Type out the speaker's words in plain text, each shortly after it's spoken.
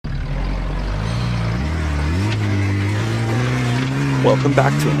Welcome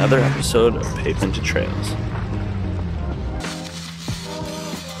back to another episode of Pavement to Trails.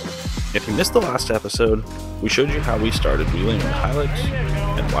 If you missed the last episode, we showed you how we started wheeling on Hilux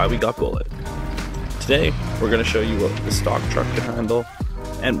and why we got Bullet. Today, we're going to show you what the stock truck can handle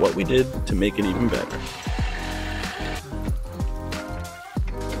and what we did to make it even better.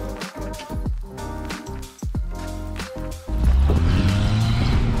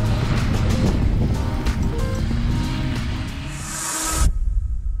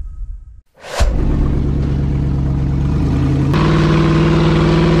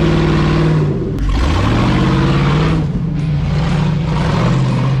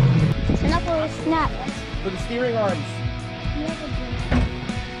 For the steering arms.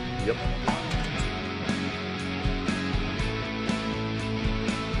 Yep.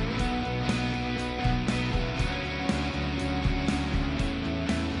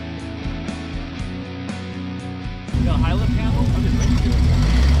 You got a high lift handle? I'm just ready to do it.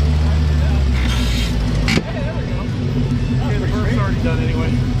 Hey, there we go. Okay, the burp's already done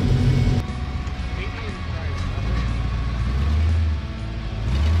anyway.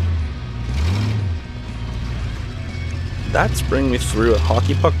 That spring we threw a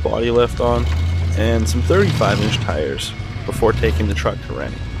hockey puck body lift on and some 35-inch tires before taking the truck to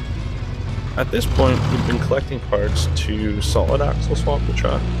Rennie. At this point, we've been collecting parts to solid axle swap the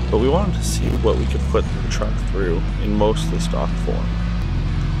truck, but we wanted to see what we could put the truck through in mostly stock form.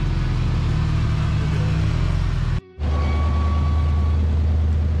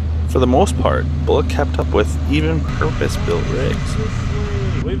 For the most part, Bullet kept up with even purpose-built rigs.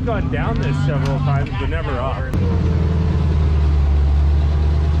 We've gone down this several times, but never up.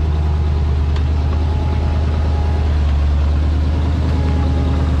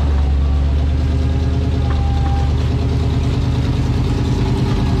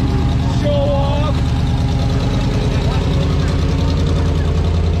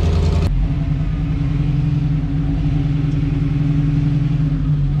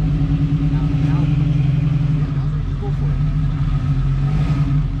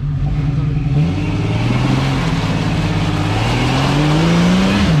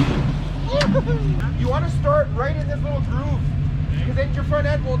 You want to start right in this little groove, because then your front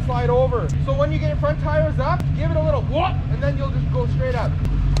end won't slide over. So when you get your front tires up, give it a little whoop, and then you'll just go straight up.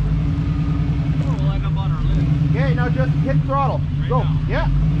 Oh, like up on our lip. Okay, now just hit throttle. Right go. now. Yeah.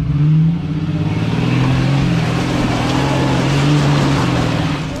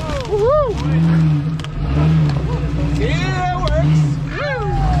 Woohoo! Yeah, it works.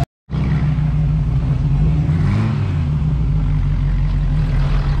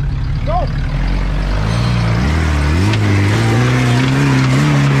 Go.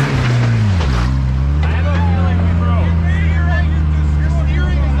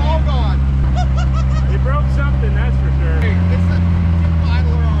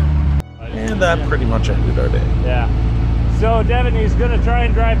 That pretty much ended our day. Yeah. So Devin, he's gonna try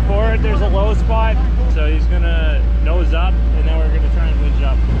and drive forward. There's a low spot, so he's gonna nose up, and then we're gonna try and winch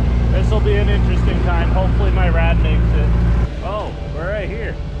up. This will be an interesting time. Hopefully my rad makes it. Oh, we're right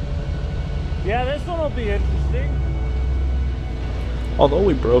here. Yeah, this one will be interesting. Although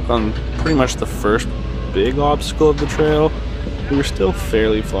we broke on pretty much the first big obstacle of the trail, we were still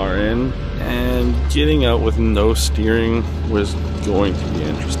fairly far in, and getting out with no steering was going to be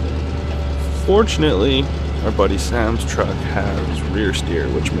interesting. Fortunately, our buddy Sam's truck has rear steer,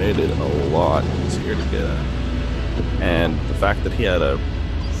 which made it a lot easier to get at. And the fact that he had a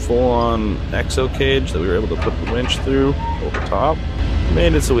full-on exo cage that we were able to put the winch through over top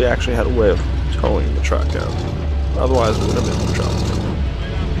made it so we actually had a way of towing the truck out. Otherwise, we would have been in trouble.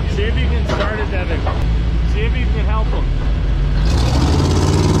 See if you can start it, Devin. See if you can help him.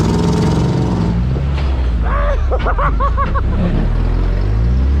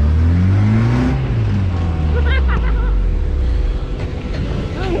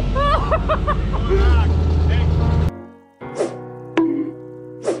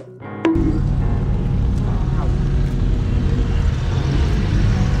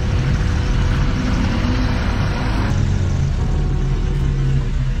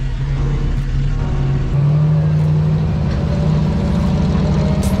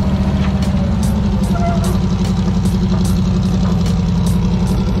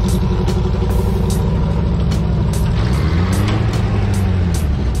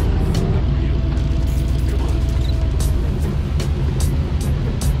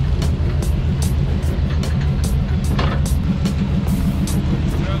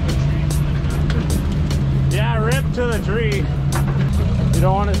 To the tree. You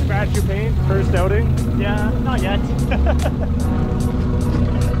don't want to scratch your paint first outing? Yeah, not yet.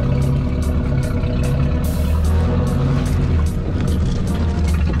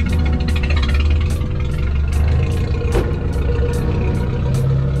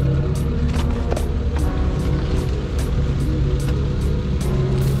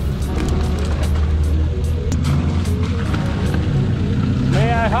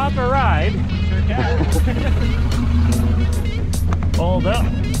 Hold up.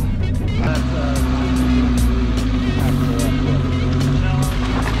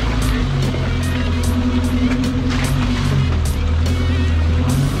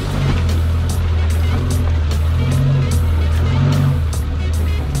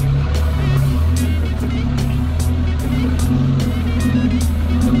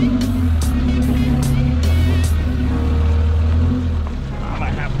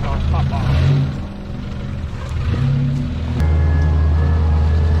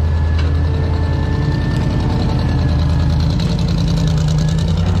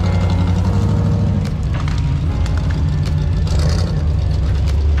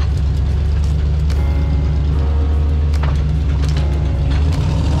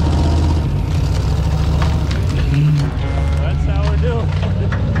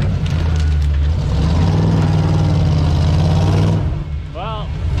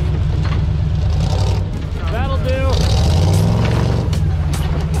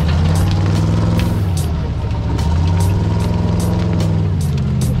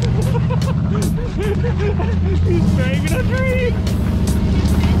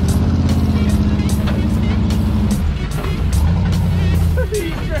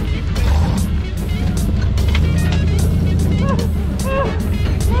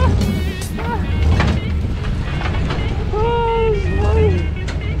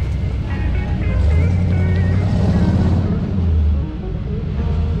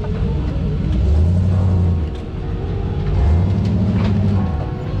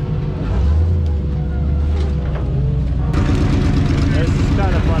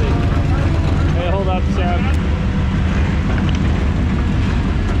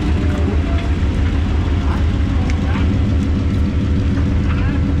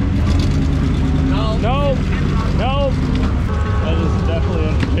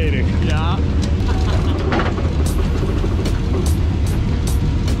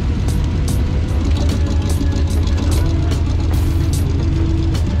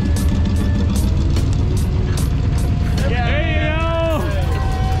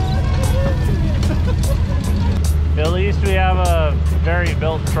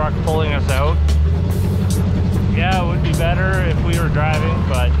 Built truck pulling us out. Yeah, it would be better if we were driving,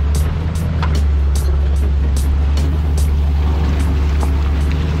 but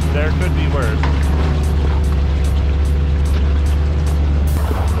there could be worse.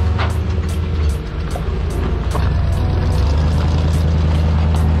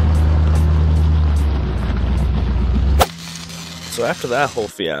 So after that whole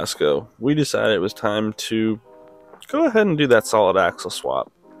fiasco, we decided it was time to go ahead and do that solid axle swap.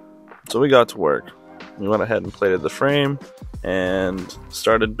 So we got to work. We went ahead and plated the frame and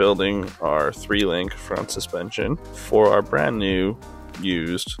started building our 3-link front suspension for our brand new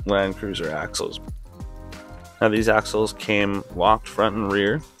used Land Cruiser axles. Now these axles came locked front and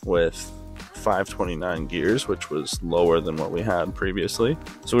rear with 529 gears, which was lower than what we had previously.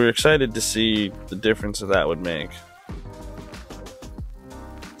 So we were excited to see the difference that would make.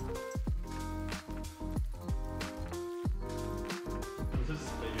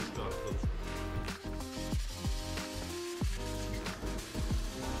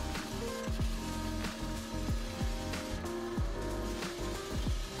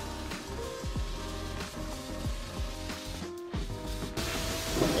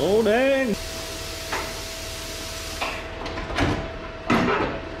 Oh dang!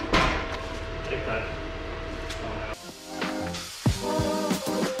 Take that.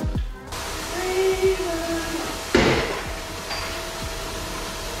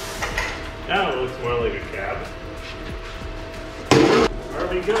 Now it looks more like a cab. Are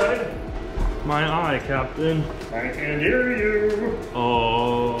we good? My eye, Captain. I can hear you.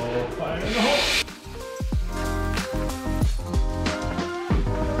 Oh, fire in the hole.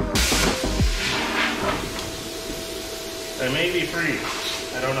 They may be free.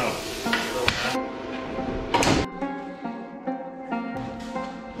 I don't know.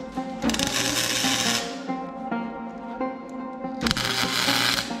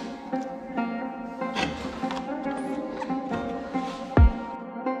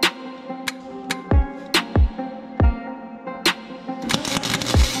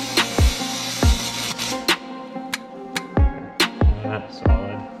 That's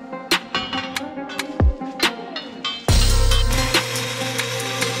solid.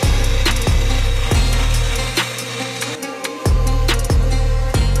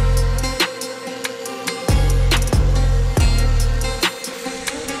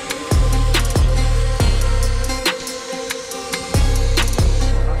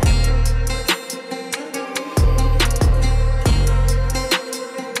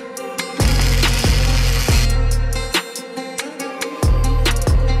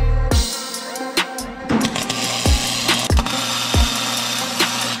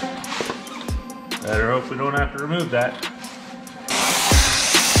 Better hope we don't have to remove that.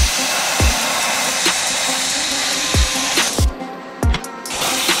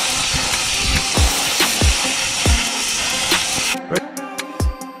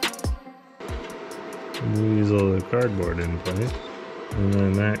 Use all the cardboard in place. And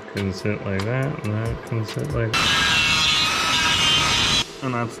then that can sit like that, and that can sit like that.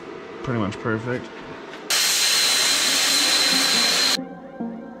 And that's pretty much perfect.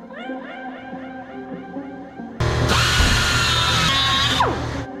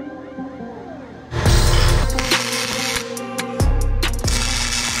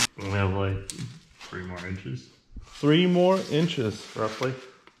 We have like 3 more inches. 3 more inches, Roughly.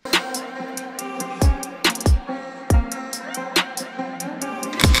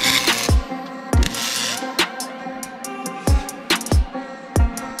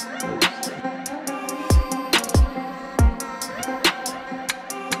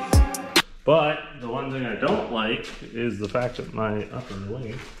 But the one thing I don't like is the fact that my upper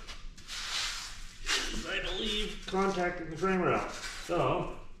wing is, I believe, contacting the frame rail. So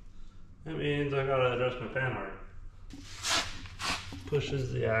that means I gotta adjust my fan arm.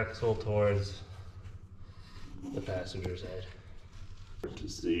 Pushes the axle towards the passenger's head. Hard to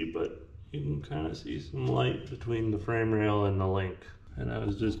see, but you can kind of see some light between the frame rail and the link. And I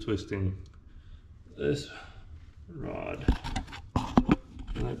was just twisting this rod.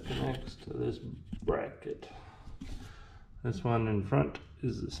 And it connects to this bracket. This one in front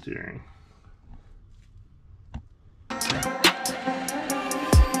is the steering.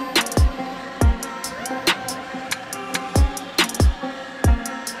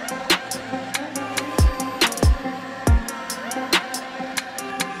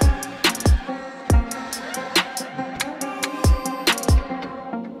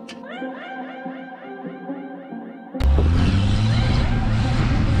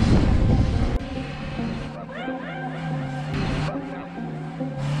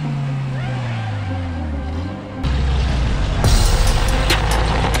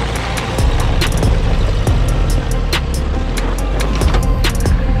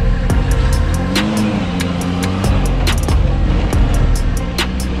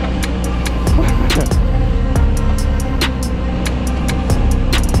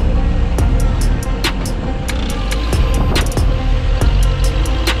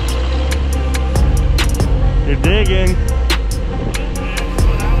 Digging.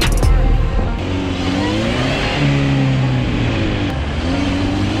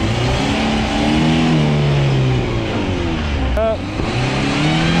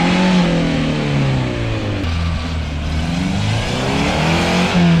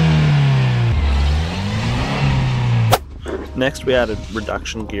 Next, we added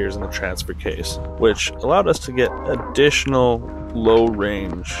reduction gears in the transfer case, which allowed us to get additional low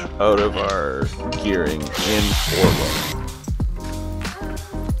range out of our gearing in 4-wheel.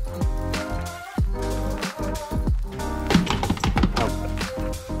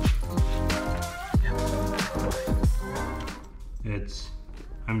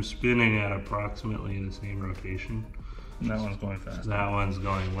 I'm spinning at approximately the same rotation. And that one's going fast. That one's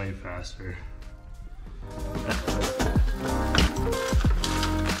going way faster.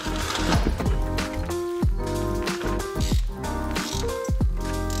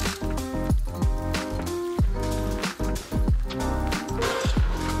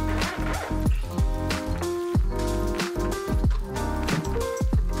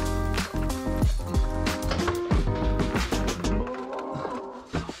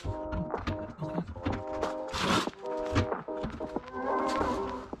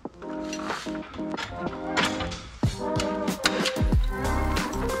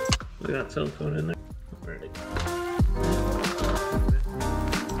 We got silicone in there. Ready.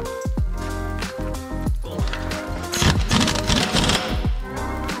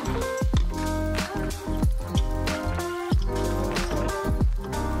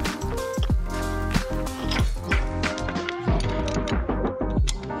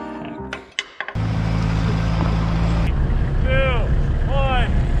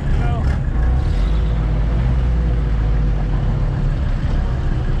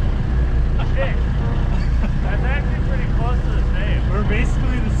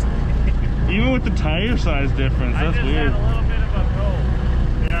 Even with the tire size difference, that's weird. I just had a little bit of a go.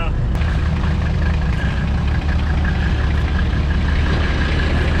 Yeah.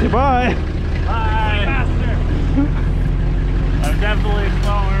 Goodbye. Bye. Faster. I'm definitely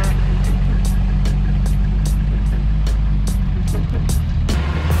slower.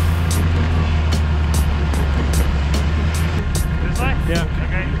 This way? Yeah.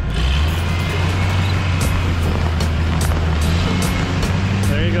 Okay.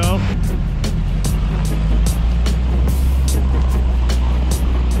 There you go.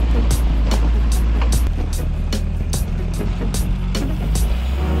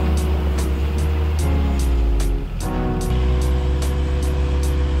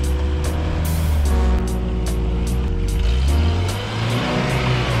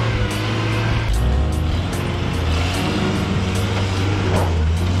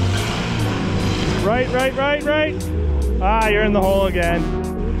 right. Ah, you're in the hole again.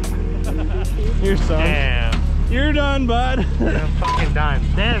 You're son. Damn. You're done, bud. I'm fucking done.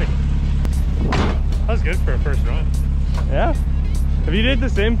 Damn it. That was good for a first run. Yeah. If you did the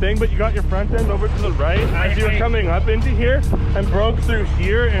same thing, but you got your front end over to the right as you were coming up into here and broke through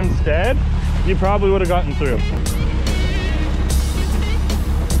here instead, you probably would have gotten through.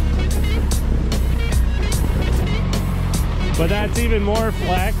 But that's even more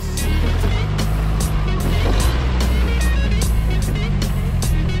flex.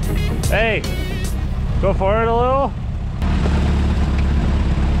 Hey, go forward a little.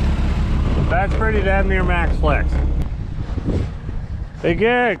 That's pretty damn near max flex. Hey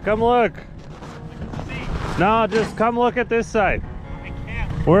Garrett, come look. No, just come look at this side. I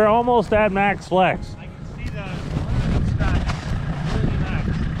can't. We're almost at max flex. I can see it's not really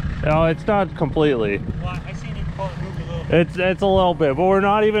max. No, it's not completely. Well, I seen it move a little bit. It's a little bit, but we're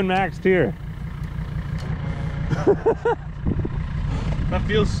not even maxed here. That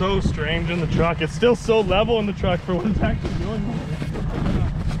feels so strange in the truck. It's still so level in the truck for what it's actually doing.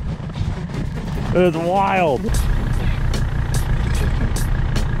 It's wild.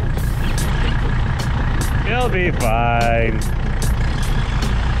 You'll be fine.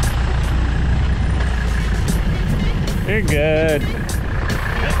 You're good.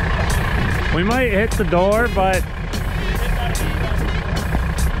 We might hit the door, but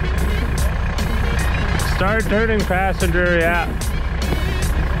start turning passenger, yeah.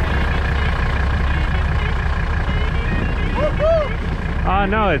 Oh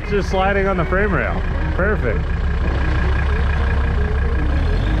no, it's just sliding on the frame rail. Perfect.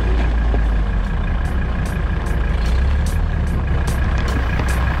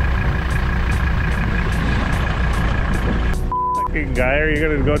 Fucking guy, are you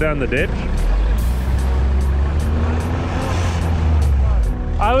gonna go down the ditch?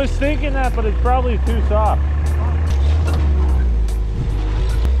 I was thinking that, but it's probably too soft.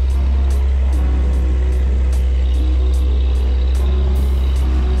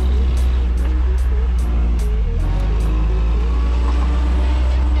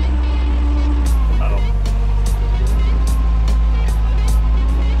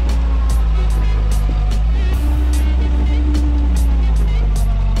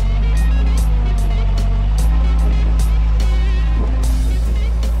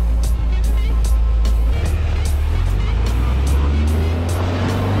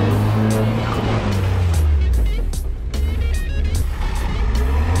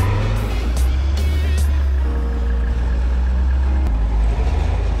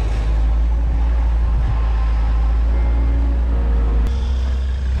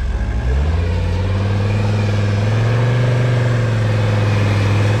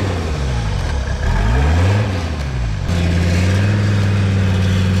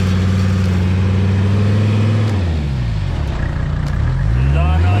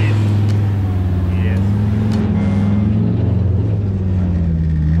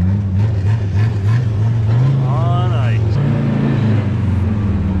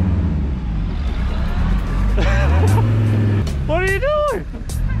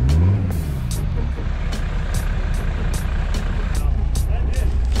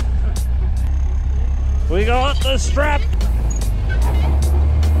 We got the strap.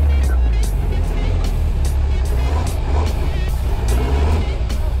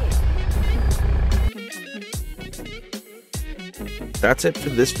 That's it for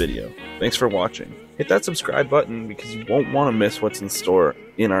this video. Thanks for watching. Hit that subscribe button because you won't want to miss what's in store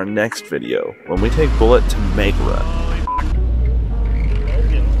in our next video when we take Bullet to Mega Run.